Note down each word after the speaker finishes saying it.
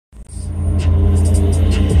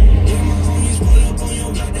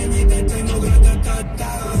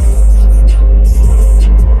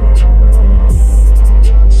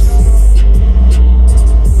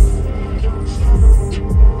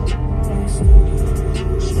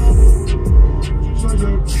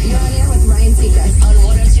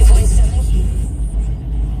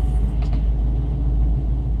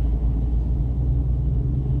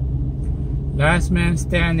last man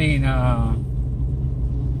standing,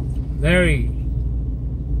 Larry,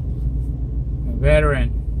 a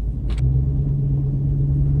veteran.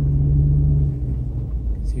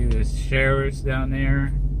 See the sheriffs down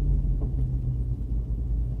there.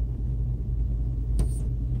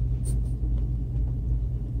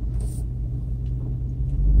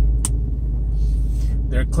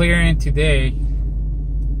 They're clearing today,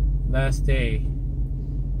 last day.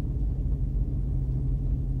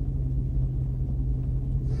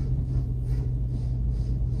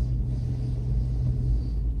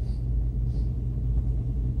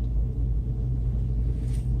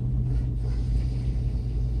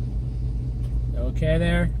 Okay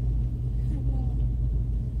there?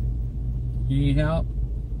 You need help?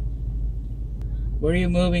 Where are you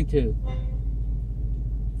moving to?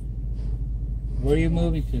 Where are you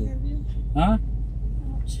moving to? Fairview. Huh?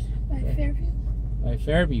 By Fairview. By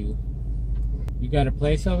Fairview. You got a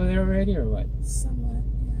place over there already or what? Somewhat,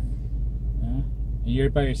 yeah. And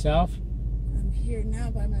you're by yourself? I'm here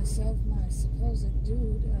now by myself. My supposed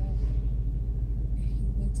dude, he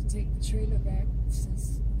went to take the trailer back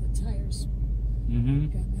since the tires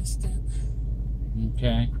got messed up.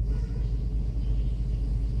 Okay.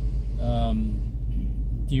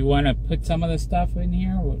 Do you want to put some of the stuff in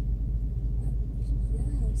here?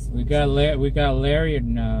 We got Larry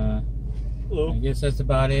and hello. I guess that's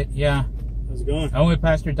about it. Yeah. How's it going? I'm with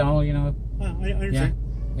Pastor Donald, you know. I understand.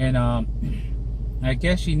 Yeah. And I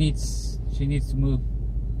guess she needs to move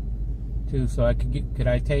too, so could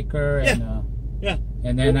I take her and yeah.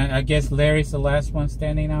 And then I guess Larry's the last one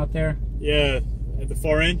standing out there. Yeah, at the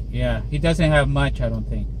far end. Yeah, he doesn't have much, I don't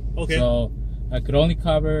think. Okay. So I could only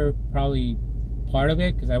cover probably part of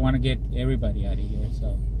it because I want to get everybody out of here. So,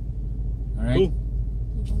 all right. Cool.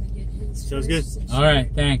 You want to get his Sounds first, good. All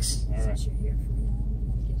right, thanks. All right. Since you're here for him, you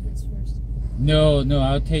want to get his first. No,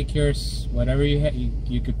 I'll take yours. Whatever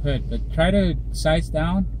you could put, but try to size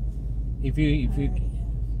down. If you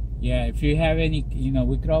if you have any,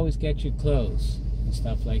 we could always get you clothes and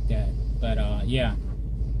stuff like that. But yeah,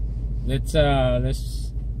 let's.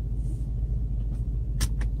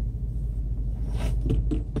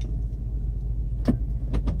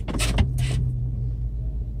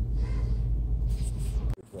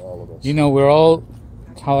 We're all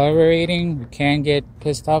tolerating. We can't get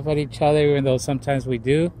pissed off at each other, even though sometimes we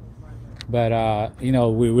do. But,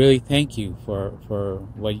 we really thank you for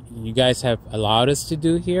what you guys have allowed us to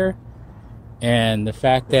do here. And the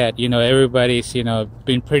fact that, everybody's,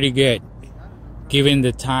 been pretty good. Giving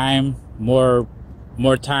the time, more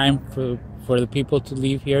time for the people to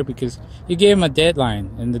leave here, because you gave them a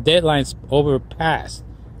deadline. And the deadline's overpassed.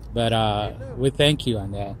 But we thank you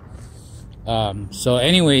on that. So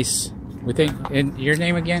anyways, we think, and your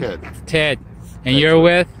name again? Ted. And you're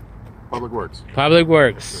with? Public Works. Public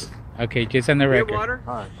Works. Okay, just on the record. You have water?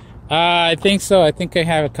 Hi. I think so. I think I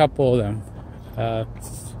have a couple of them.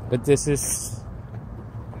 But this is...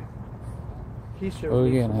 Keisha Oh,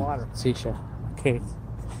 needs yeah. some water. Keisha. Okay.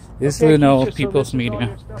 This is Luno People's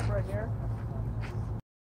Media. Stuff right here.